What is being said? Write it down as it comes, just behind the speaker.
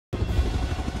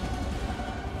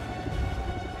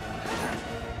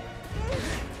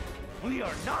We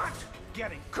are not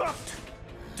getting cooked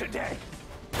today.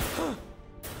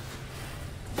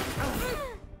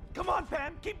 Come on,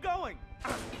 Pam, keep going.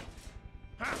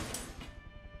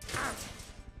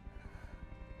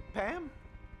 Pam?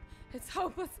 It's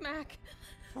hopeless, Mack.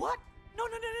 What?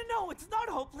 No, it's not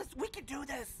hopeless. We can do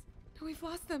this. We've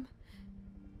lost them.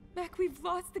 Mack, we've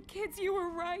lost the kids. You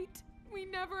were right. We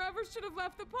never ever should have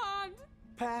left the pond.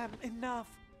 Pam, enough.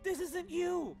 This isn't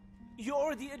you.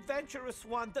 You're the adventurous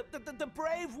one, the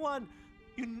brave one.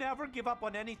 You never give up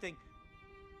on anything.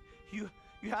 You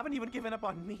haven't even given up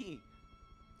on me.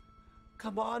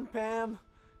 Come on, Pam.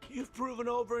 You've proven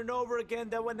over and over again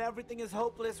that when everything is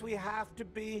hopeless, we have to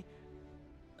be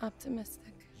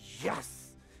optimistic.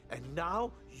 Yes! And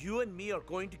now, you and me are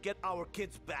going to get our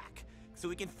kids back, so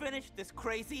we can finish this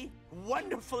crazy,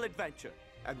 wonderful adventure.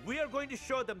 And we are going to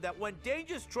show them that when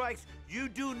danger strikes, you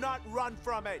do not run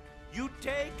from it. You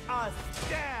take a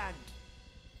stand.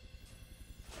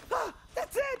 Ah,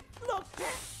 that's it! Look!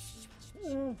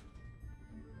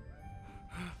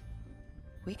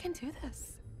 We can do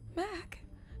this. Mack,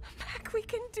 we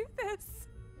can do this.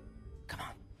 Come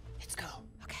on, let's go.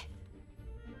 Okay.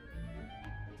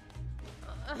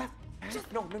 Left. Just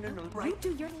No. Right.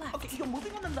 You do your left. Okay, you're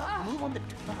moving on the left. Move on the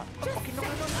left. Just Okay, no.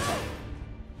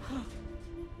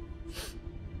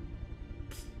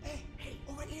 Hey,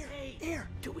 over here. Hey. Here.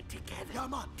 Do it together.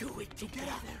 Come on, do it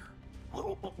together.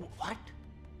 What?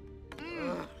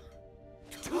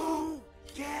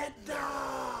 Together.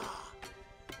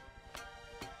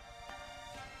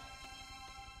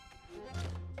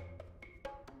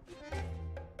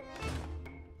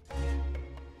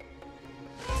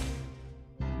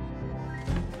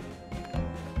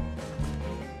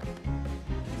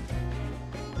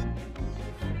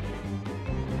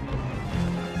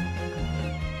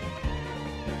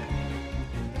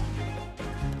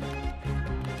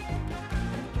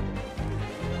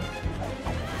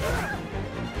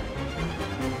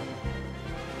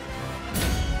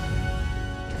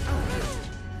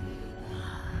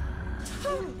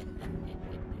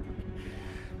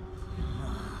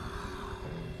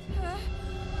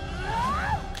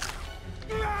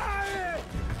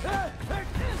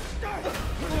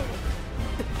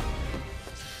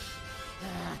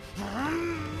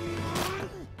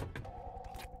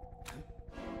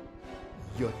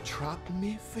 You trapped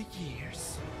me for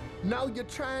years. Now you're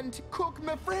trying to cook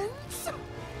me, friends?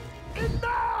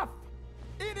 Enough!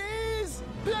 It is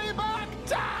payback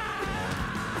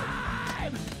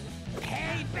time!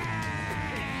 Payback!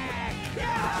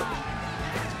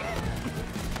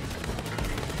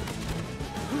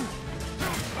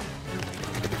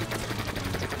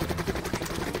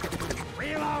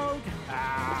 Reload!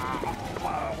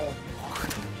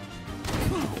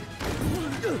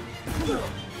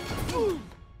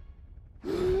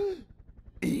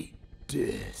 Eat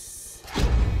this.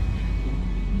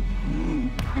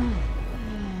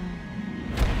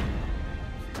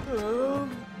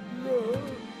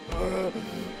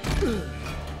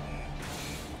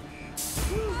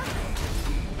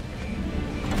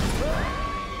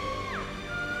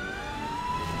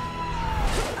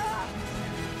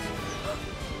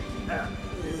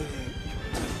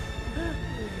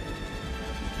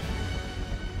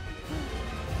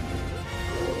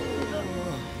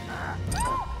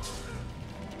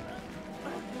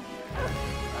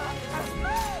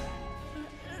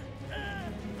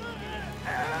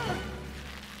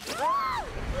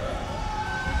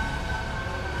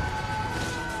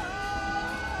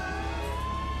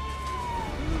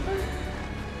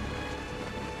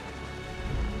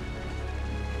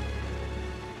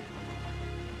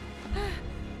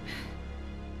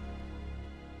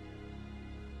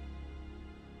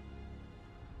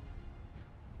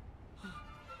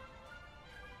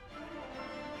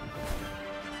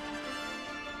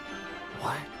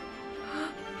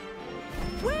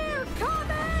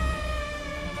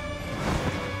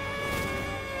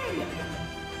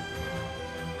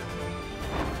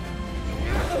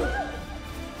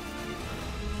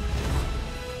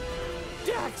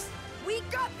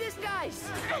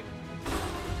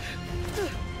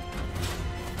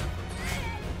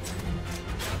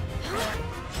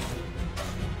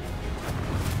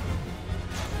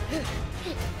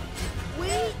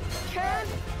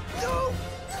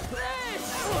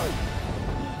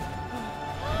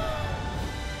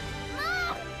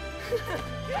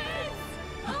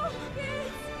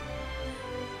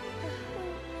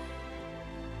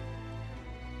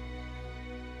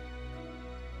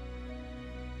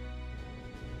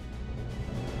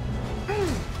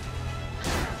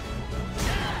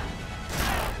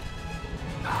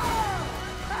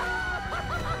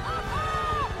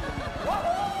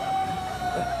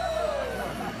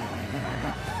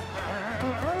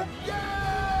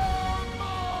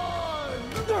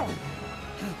 Ugh!